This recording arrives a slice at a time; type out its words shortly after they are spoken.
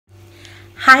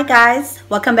Hi guys,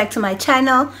 welcome back to my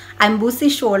channel. I'm Busi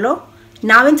Sholo.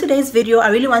 Now in today's video, I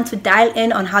really want to dial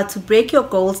in on how to break your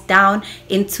goals down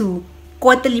into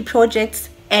quarterly projects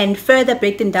and further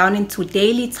break them down into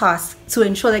daily tasks to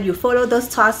ensure that you follow those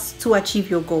tasks to achieve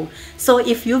your goal. So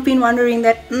if you've been wondering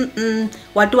that,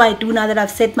 what do I do now that I've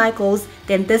set my goals,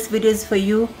 then this video is for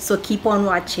you, so keep on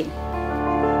watching.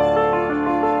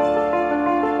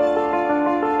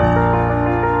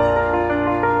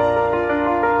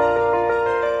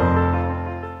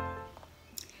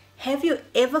 Have you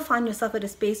ever found yourself at a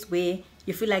space where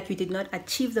you feel like you did not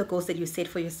achieve the goals that you set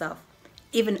for yourself,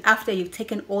 even after you've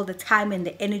taken all the time and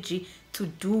the energy to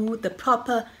do the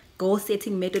proper goal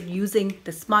setting method using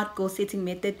the SMART goal setting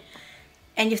method,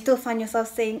 and you still find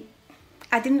yourself saying,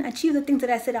 I didn't achieve the things that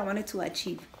I said I wanted to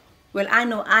achieve? Well, I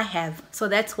know I have. So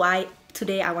that's why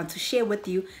today I want to share with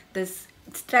you this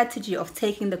strategy of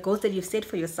taking the goals that you've set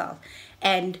for yourself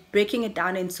and breaking it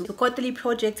down into quarterly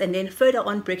projects, and then further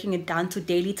on breaking it down to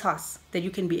daily tasks that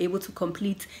you can be able to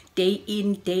complete day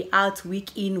in, day out,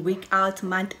 week in, week out,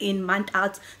 month in, month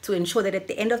out, to ensure that at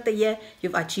the end of the year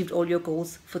you've achieved all your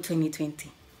goals for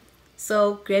 2020.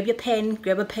 So grab your pen,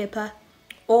 grab a paper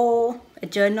or a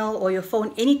journal or your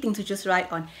phone, anything to just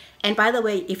write on. And by the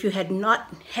way, if you have not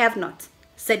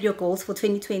set your goals for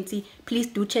 2020, please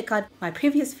do check out my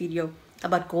previous video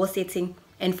about goal setting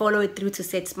and follow it through to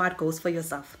set SMART goals for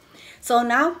yourself. So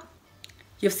now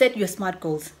you've set your SMART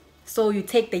goals. So you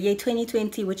take the year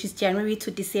 2020, which is January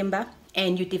to December,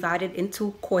 and you divide it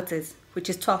into quarters, which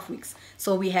is 12 weeks.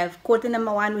 So we have quarter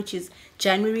number 1, which is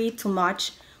January to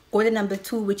March, quarter number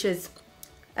 2, which is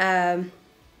April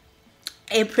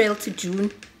to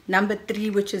June, number 3,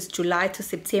 which is July to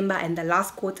September, and the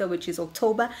last quarter, which is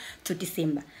October to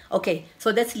December. Okay,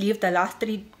 so let's leave the last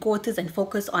 3 quarters and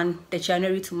focus on the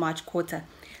January to March quarter.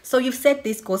 So you've set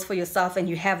these goals for yourself and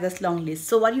you have this long list.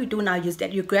 So what you do now is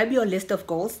that you grab your list of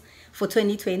goals for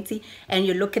 2020 and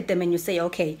you look at them and you say,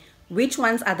 okay, which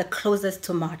ones are the closest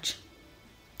to March?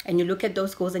 And you look at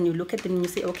those goals and you look at them and you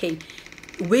say, okay,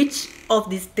 which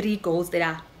of these 3 goals that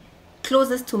are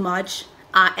closest to March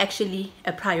are actually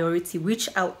a priority? Which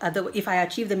are if I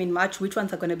achieve them in March, which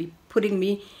ones are going to be putting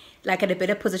me like at a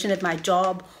better position at my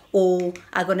job, or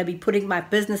are going to be putting my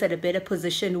business at a better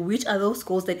position? Which are those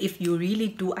goals that if you really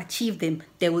do achieve them,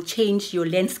 they will change your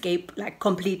landscape like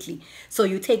completely? So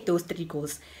you take those 3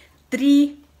 goals,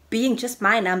 3 being just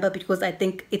my number, because I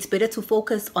think it's better to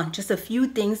focus on just a few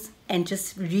things and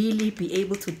just really be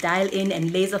able to dial in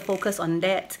and laser focus on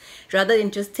that, rather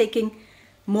than just taking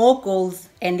more goals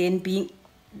and then being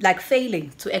like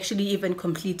failing to actually even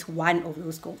complete one of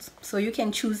those goals. So you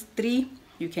can choose 3,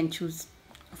 you can choose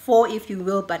 4 if you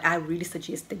will, but I really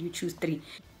suggest that you choose 3.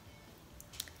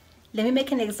 Let me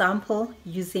make an example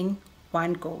using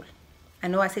 1 goal. I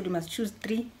know I said you must choose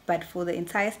 3, but for the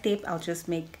entire step I'll just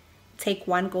take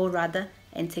 1 goal rather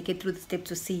and take it through the step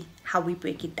to see how we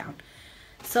break it down.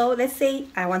 So let's say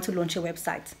I want to launch a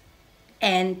website,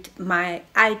 and my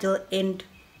ideal end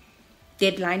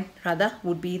deadline rather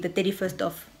would be the 31st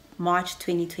of March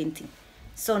 2020.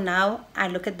 So now I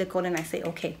look at the goal and I say,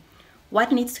 okay,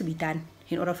 what needs to be done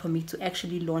in order for me to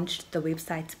actually launch the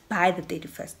website by the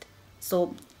 31st?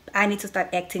 So I need to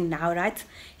start acting now, right,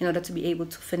 in order to be able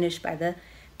to finish by the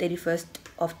 31st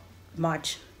of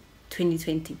March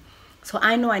 2020. So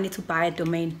I know I need to buy a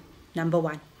domain, number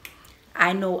 1.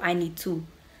 I know I need to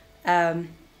I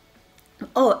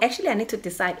need to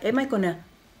decide,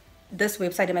 this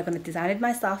website, am I going to design it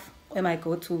myself, or am I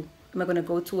going to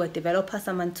go to a developer,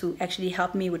 someone to actually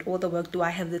help me with all the work? Do I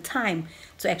have the time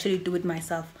to actually do it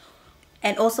myself?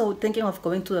 And also thinking of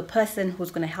going to a person who's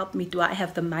going to help me. Do I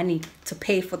have the money to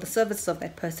pay for the services of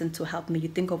that person to help me? You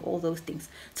think of all those things.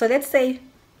 So let's say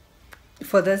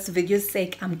for this video's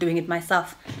sake, I'm doing it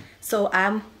myself. So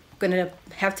I'm going to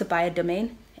have to buy a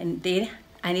domain, and then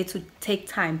I need to take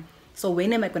time. So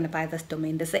when am I going to buy this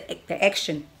domain? There's the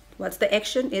action. What's the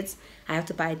action? It's I have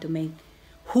to buy a domain.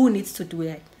 Who needs to do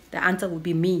that? The answer will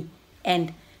be me.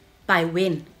 And by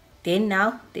when? Then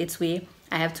now that's where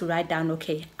I have to write down,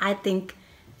 okay, I think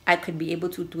I could be able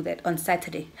to do that on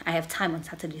Saturday. I have time on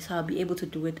Saturday, so I'll be able to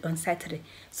do it on Saturday.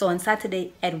 So on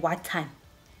Saturday at what time?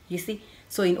 You see?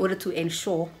 So in order to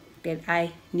ensure that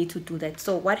I need to do that.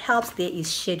 So what helps there is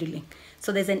scheduling.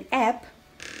 So there's an app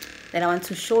that I want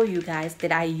to show you guys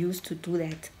that I use to do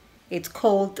that. It's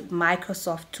called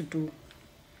Microsoft To Do.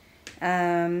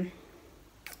 And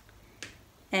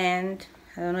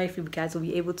I don't know if you guys will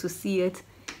be able to see it.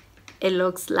 It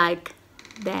looks like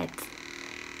that.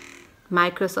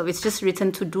 Microsoft, it's just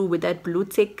written To Do with that blue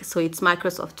tick, so it's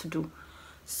Microsoft To Do.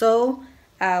 So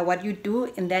what you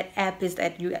do in that app is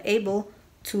that you are able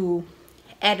to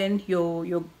add in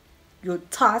your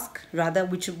task rather,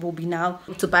 which will be now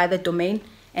to buy the domain,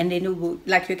 and then it will,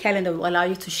 like, your calendar will allow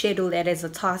you to schedule that as a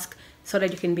task, so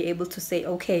that you can be able to say,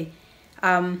 okay,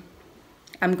 I'm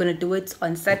gonna do it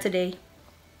on Saturday,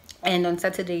 and on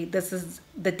Saturday, this is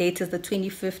the date, is the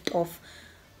 25th of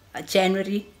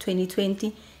January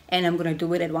 2020, and I'm gonna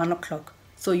do it at 1 o'clock.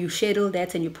 So you schedule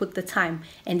that and you put the time,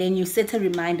 and then you set a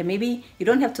reminder. Maybe you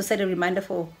don't have to set a reminder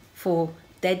for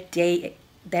that day,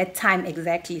 that time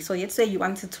exactly. So let's say you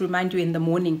wanted to remind you in the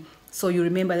morning, so you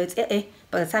remember that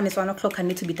by the time it's 1 o'clock, I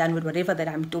need to be done with whatever that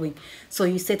I'm doing. So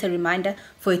you set a reminder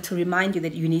for it to remind you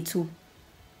that you need to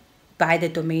buy the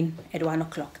domain at 1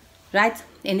 o'clock, right?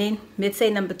 And then let's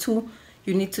say number 2,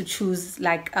 you need to choose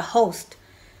like a host,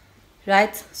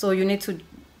 right? So you need to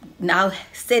now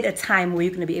set a time where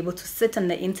you're going to be able to sit on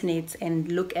the internet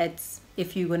and look at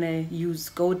if you're going to use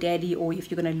GoDaddy, or if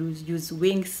you're going to use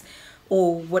Wings,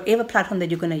 or whatever platform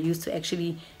that you're going to use to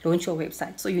actually launch your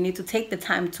website. So you need to take the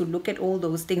time to look at all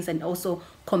those things and also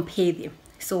compare them.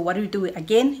 So what do you do?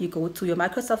 Again, you go to your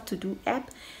Microsoft To Do app.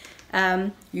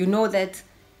 You know that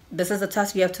this is a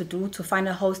task you have to do to find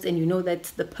a host, and you know that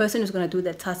the person who's going to do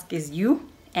that task is you,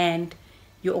 and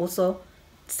you also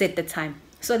set the time.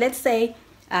 So let's say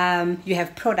you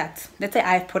have products. Let's say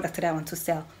I have products that I want to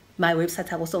sell. My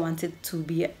website, I also want it to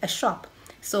be a shop.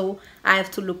 So I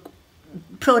have to look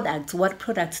products. What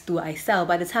products do I sell?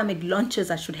 By the time it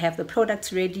launches, I should have the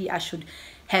products ready. I should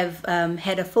have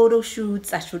had a photo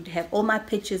shoot. I should have all my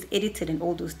pictures edited and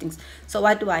all those things. So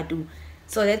what do?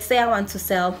 So let's say I want to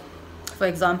sell, for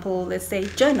example, let's say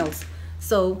journals.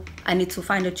 So I need to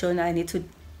find a journal. I need to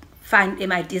find,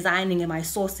 am I designing, am I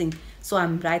sourcing? So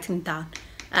I'm writing down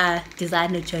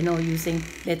design a journal using,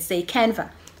 let's say, Canva.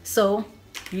 So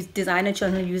you design a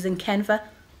journal using Canva.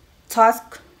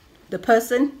 Task, the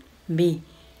person, me.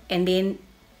 And then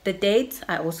the date,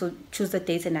 I also choose the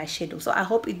date and I schedule. So I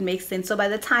hope it makes sense. So by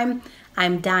the time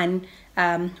I'm done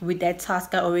with that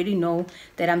task, I already know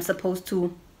that I'm supposed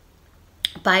to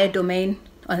buy a domain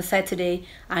on Saturday.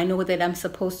 I know that I'm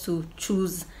supposed to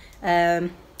choose a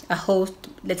host,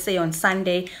 let's say on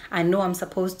Sunday. I know I'm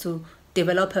supposed to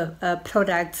develop a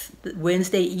product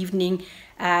Wednesday evening.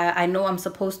 I know I'm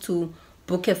supposed to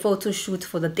book a photo shoot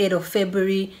for the 3rd of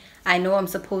February. I know I'm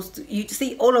supposed to, you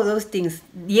see all of those things.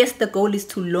 Yes, the goal is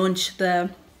to launch the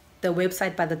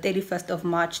website by the 31st of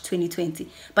March 2020.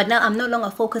 But now I'm no longer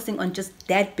focusing on just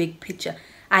that big picture.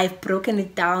 I've broken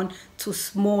it down to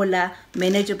smaller,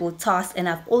 manageable tasks, and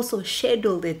I've also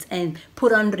scheduled it and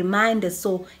put on reminders.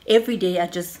 So every day I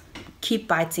just keep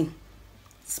biting.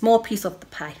 Small piece of the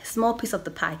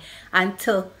pie,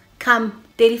 until come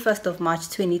 31st of March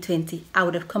 2020, I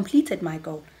would have completed my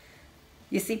goal.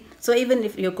 You see, so even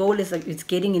if your goal is it's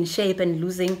getting in shape and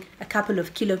losing a couple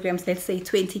of kilograms, let's say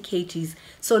 20 kgs.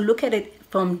 So look at it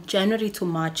from January to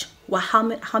March. Well, how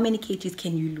many kgs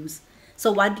can you lose?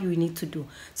 So what do you need to do?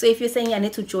 So if you're saying I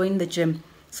need to join the gym,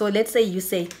 so let's say you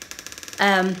say,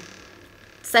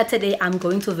 Saturday I'm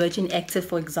going to Virgin Active,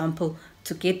 for example,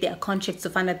 to get their contracts, to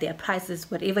find out their prices,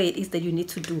 whatever it is that you need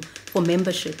to do for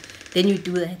membership. Then you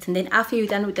do that, and then after you're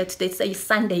done with that, let's say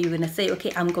Sunday, you're gonna say,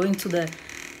 okay, I'm going to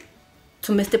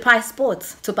Mr. Price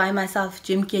Sports to buy myself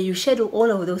gym gear. You schedule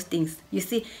all of those things, you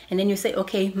see, and then you say,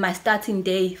 okay, my starting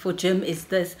day for gym is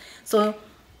this. So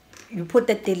you put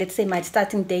that day, let's say my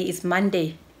starting day is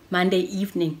Monday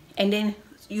evening, and then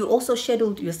you also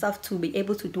scheduled yourself to be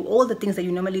able to do all the things that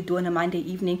you normally do on a Monday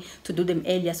evening, to do them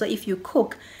earlier. So if you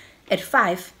cook at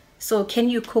 5, so can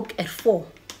you cook at 4,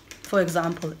 for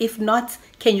example? If not,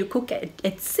 can you cook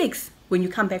at 6 when you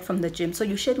come back from the gym? So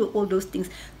you schedule all those things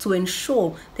to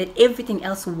ensure that everything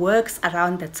else works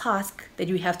around the task that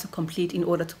you have to complete in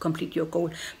order to complete your goal.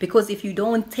 Because if you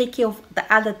don't take care of the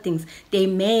other things, they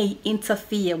may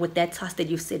interfere with that task that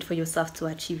you've set for yourself to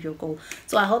achieve your goal.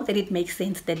 So I hope that it makes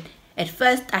sense that at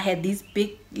first I had this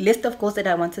big list of goals that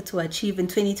I wanted to achieve in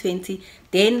 2020.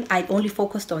 Then I only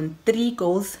focused on 3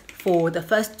 goals for the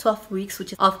first 12 weeks,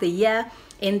 which is of the year.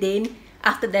 And then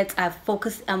after that,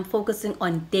 I'm focusing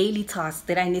on daily tasks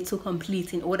that I need to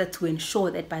complete in order to ensure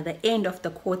that by the end of the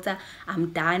quarter,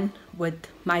 I'm done with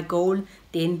my goal.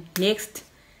 Then next,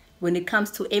 when it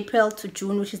comes to April to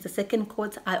June, which is the second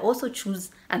quarter, I also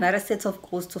choose another set of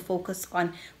goals to focus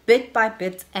on bit by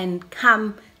bit. And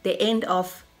come the end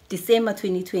of December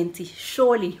 2020,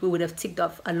 surely we would have ticked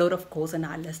off a lot of goals on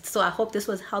our list. So I hope this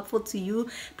was helpful to you.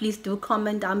 Please do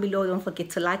comment down below. Don't forget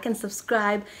to like and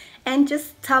subscribe, and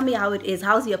just tell me how it is.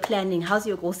 How's your planning? How's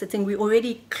your goal setting? We're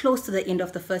already close to the end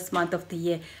of the first month of the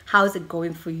year. How's it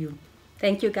going for you?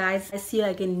 Thank you, guys. I'll see you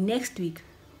again next week.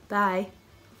 Bye.